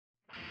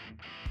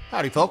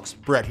Howdy folks,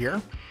 Brett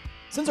here.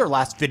 Since our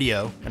last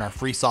video in our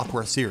free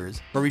software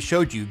series, where we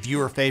showed you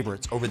viewer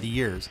favorites over the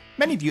years,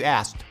 many of you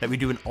asked that we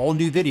do an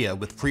all-new video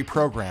with free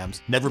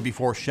programs never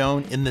before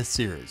shown in this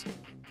series.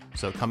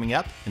 So coming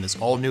up in this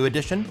all-new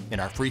edition in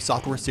our free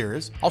software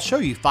series, I'll show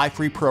you 5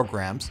 free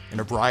programs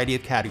in a variety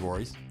of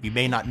categories you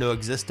may not know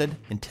existed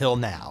until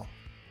now.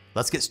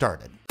 Let's get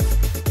started.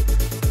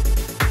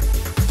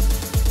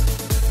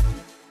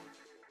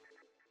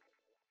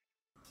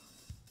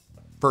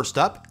 First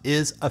up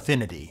is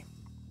Affinity.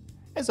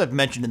 As I've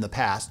mentioned in the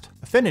past,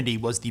 Affinity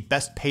was the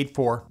best paid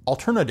for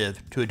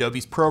alternative to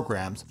Adobe's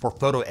programs for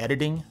photo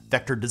editing,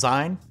 vector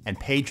design, and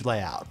page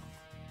layout.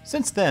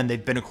 Since then,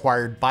 they've been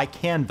acquired by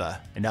Canva,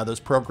 and now those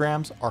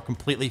programs are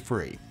completely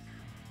free.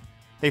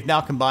 They've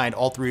now combined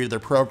all 3 of their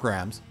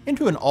programs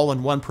into an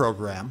all-in-one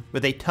program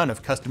with a ton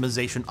of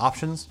customization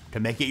options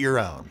to make it your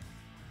own.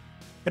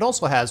 It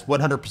also has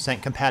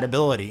 100%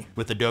 compatibility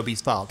with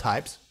Adobe's file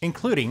types,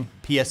 including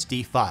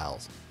PSD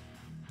files.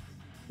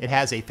 It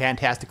has a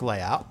fantastic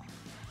layout.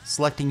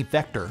 Selecting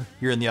Vector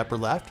here in the upper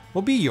left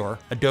will be your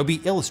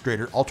Adobe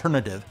Illustrator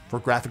alternative for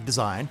graphic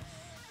design.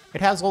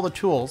 It has all the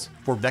tools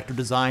for vector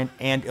design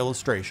and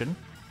illustration.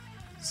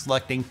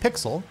 Selecting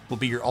Pixel will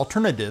be your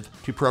alternative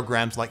to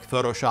programs like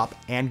Photoshop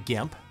and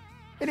GIMP.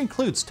 It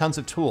includes tons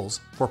of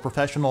tools for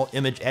professional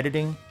image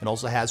editing and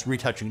also has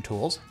retouching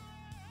tools.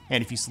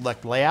 And if you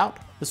select Layout,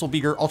 this will be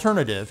your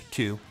alternative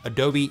to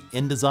Adobe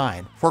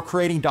InDesign for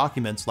creating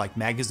documents like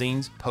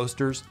magazines,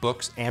 posters,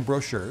 books, and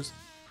brochures.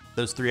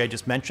 Those 3 I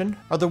just mentioned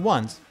are the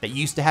ones that you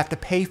used to have to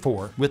pay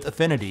for with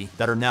Affinity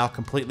that are now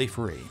completely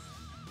free.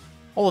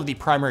 All of the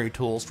primary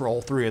tools for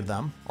all 3 of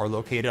them are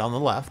located on the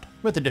left,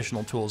 with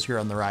additional tools here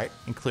on the right,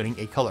 including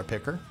a color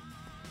picker.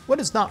 What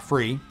is not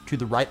free to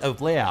the right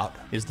of Layout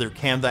is their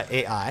Canva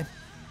AI.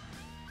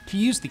 To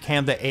use the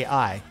Canva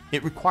AI,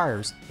 it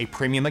requires a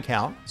premium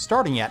account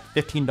starting at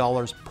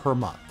 $15 per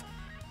month.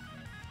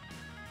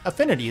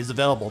 Affinity is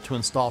available to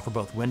install for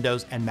both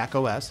Windows and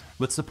macOS,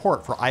 with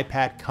support for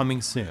iPad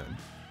coming soon.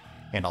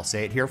 And I'll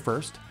say it here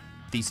first,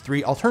 these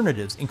 3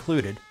 alternatives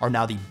included are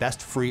now the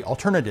best free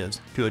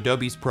alternatives to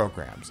Adobe's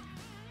programs.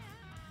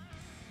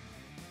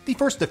 The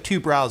first of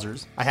 2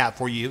 browsers I have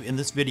for you in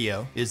this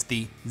video is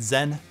the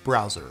Zen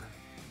Browser.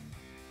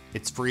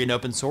 It's free and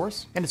open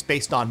source, and it's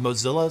based on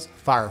Mozilla's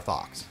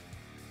Firefox.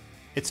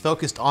 It's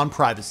focused on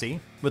privacy,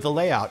 with a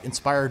layout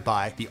inspired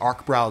by the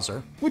Arc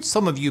browser, which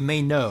some of you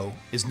may know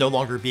is no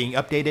longer being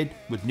updated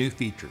with new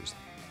features.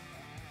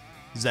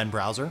 Zen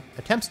Browser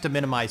attempts to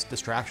minimize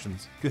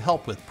distractions to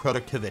help with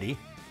productivity.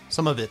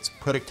 Some of its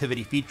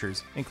productivity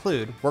features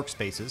include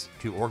workspaces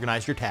to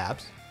organize your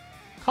tabs.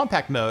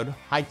 Compact mode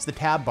hides the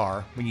tab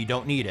bar when you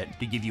don't need it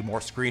to give you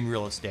more screen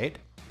real estate.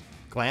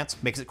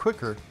 Glance makes it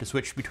quicker to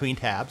switch between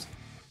tabs.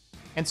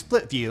 And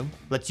Split View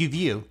lets you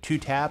view 2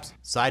 tabs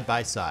side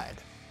by side.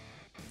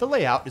 The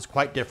layout is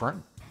quite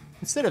different.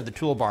 Instead of the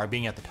toolbar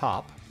being at the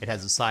top, it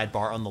has a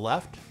sidebar on the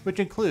left, which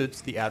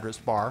includes the address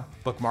bar,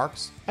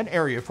 bookmarks, an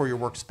area for your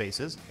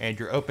workspaces, and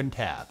your open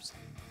tabs.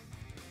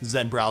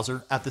 Zen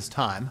Browser, at this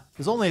time,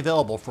 is only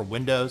available for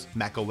Windows,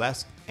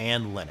 macOS,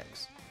 and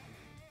Linux.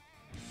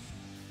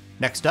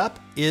 Next up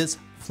is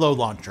Flow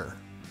Launcher.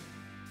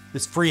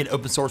 This free and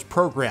open source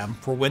program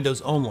for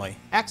Windows only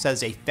acts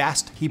as a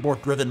fast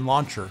keyboard-driven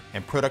launcher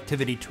and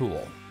productivity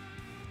tool.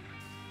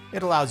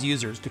 It allows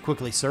users to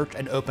quickly search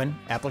and open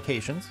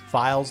applications,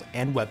 files,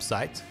 and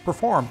websites,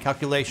 perform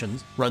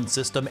calculations, run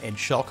system and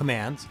shell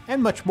commands,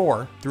 and much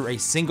more through a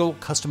single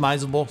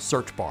customizable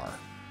search bar.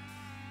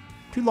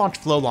 To launch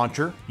Flow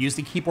Launcher, use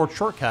the keyboard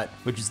shortcut,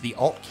 which is the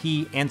Alt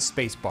key and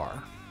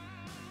spacebar.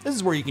 This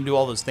is where you can do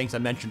all those things I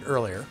mentioned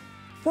earlier.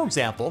 For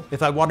example,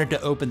 if I wanted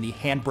to open the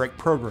Handbrake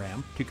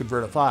program to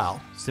convert a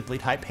file, simply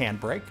type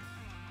Handbrake.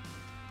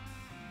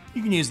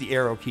 You can use the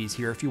arrow keys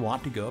here if you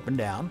want to go up and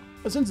down,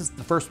 but since it's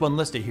the first one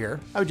listed here,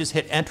 I would just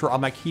hit Enter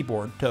on my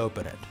keyboard to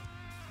open it.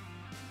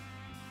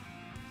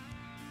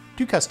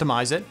 To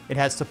customize it, it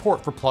has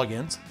support for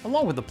plugins,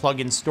 along with the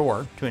plugin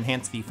store to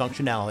enhance the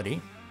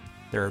functionality.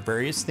 There are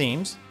various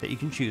themes that you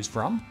can choose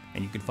from,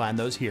 and you can find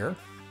those here.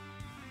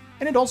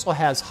 And it also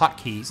has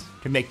hotkeys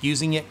to make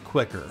using it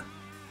quicker.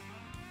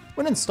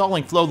 When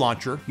installing Flow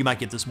Launcher, you might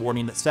get this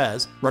warning that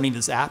says, running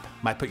this app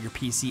might put your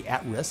PC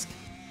at risk.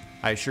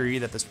 I assure you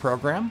that this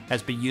program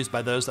has been used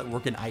by those that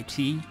work in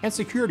IT and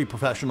security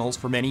professionals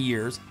for many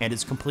years and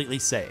is completely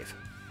safe.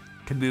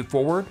 To move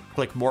forward,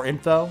 click More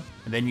Info,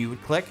 and then you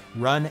would click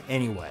Run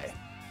Anyway.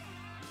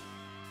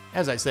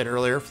 As I said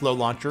earlier, Flow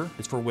Launcher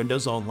is for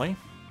Windows only.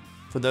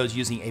 For those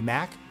using a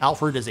Mac,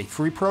 Alfred is a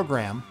free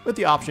program with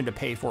the option to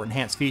pay for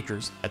enhanced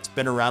features that's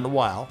been around a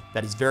while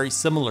that is very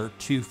similar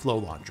to Flow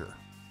Launcher.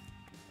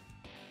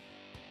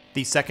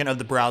 The second of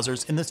the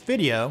browsers in this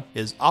video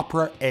is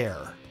Opera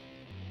Air.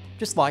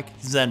 Just like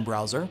Zen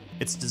Browser,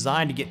 it's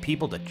designed to get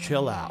people to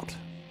chill out.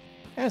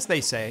 As they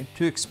say,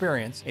 to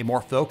experience a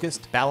more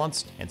focused,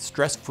 balanced, and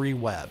stress-free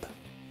web.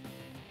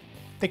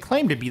 They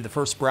claim to be the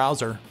first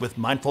browser with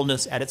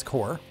mindfulness at its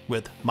core,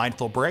 with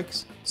mindful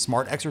breaks,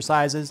 smart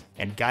exercises,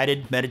 and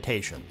guided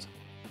meditations.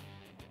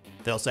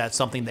 They also have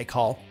something they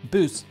call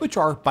boosts, which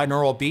are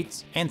binaural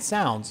beats and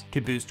sounds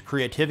to boost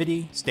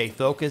creativity, stay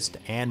focused,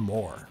 and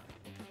more.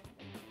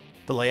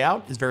 The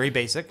layout is very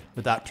basic,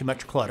 without too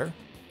much clutter.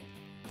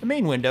 The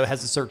main window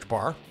has a search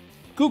bar.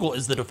 Google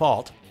is the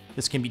default.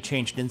 This can be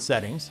changed in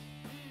settings.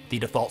 The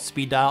default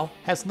speed dial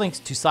has links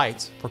to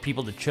sites for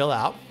people to chill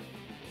out.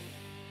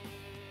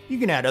 You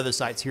can add other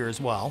sites here as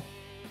well.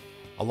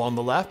 Along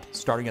the left,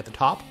 starting at the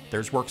top,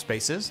 there's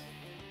workspaces,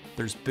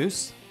 there's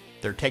boosts,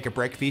 their take a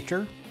break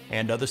feature,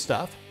 and other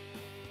stuff.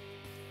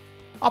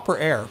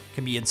 Opera Air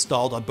can be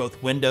installed on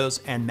both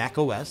Windows and Mac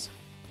OS.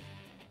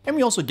 And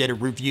we also did a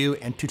review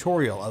and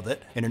tutorial of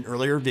it in an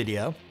earlier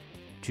video.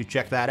 To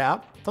check that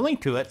out, the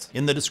link to it's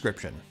in the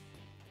description.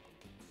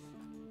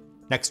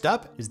 Next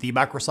up is the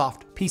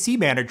Microsoft PC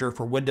Manager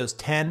for Windows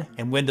 10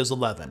 and Windows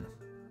 11.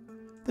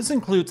 This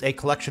includes a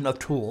collection of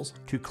tools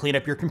to clean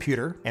up your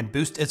computer and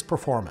boost its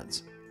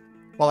performance.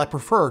 While I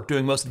prefer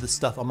doing most of this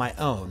stuff on my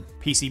own,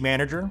 PC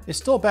Manager is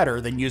still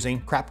better than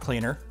using Crap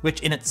Cleaner,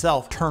 which in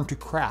itself turned to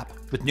crap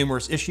with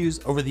numerous issues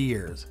over the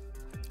years.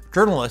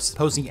 Journalists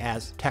posing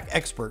as tech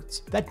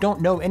experts that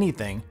don't know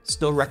anything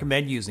still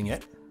recommend using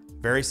it.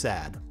 Very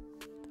sad.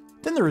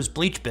 Then there is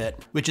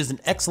BleachBit, which is an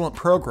excellent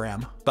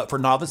program, but for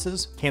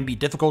novices can be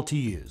difficult to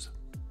use.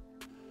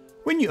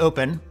 When you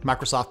open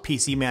Microsoft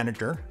PC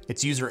Manager,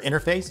 its user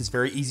interface is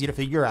very easy to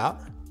figure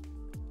out.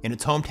 In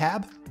its Home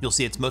tab, you'll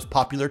see its most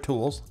popular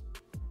tools.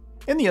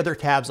 In the other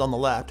tabs on the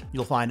left,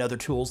 you'll find other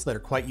tools that are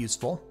quite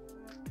useful.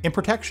 In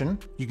Protection,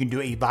 you can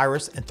do a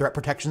virus and threat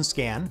protection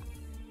scan.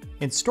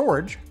 In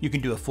Storage, you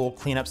can do a full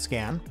cleanup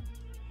scan.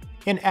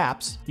 In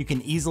Apps, you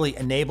can easily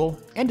enable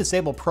and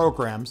disable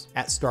programs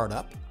at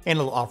startup, and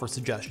it'll offer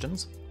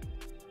suggestions.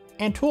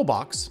 And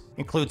Toolbox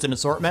includes an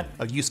assortment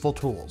of useful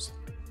tools.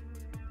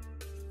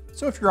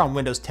 So if you're on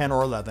Windows 10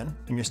 or 11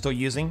 and you're still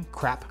using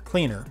Crap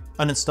Cleaner,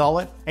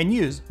 uninstall it and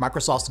use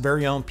Microsoft's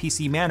very own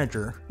PC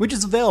Manager, which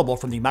is available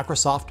from the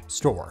Microsoft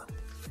Store.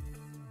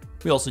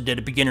 We also did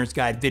a beginner's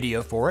guide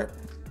video for it.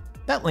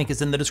 That link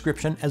is in the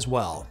description as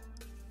well.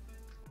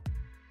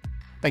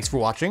 Thanks for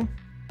watching.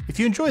 If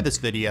you enjoyed this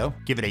video,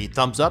 give it a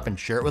thumbs up and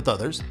share it with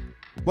others.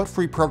 What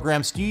free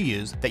programs do you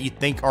use that you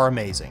think are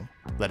amazing?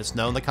 Let us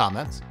know in the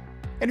comments.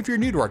 And if you're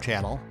new to our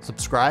channel,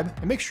 subscribe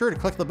and make sure to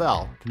click the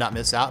bell to not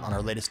miss out on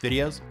our latest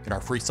videos in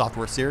our free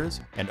software series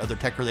and other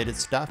tech-related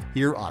stuff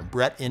here on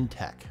Brett in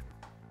Tech.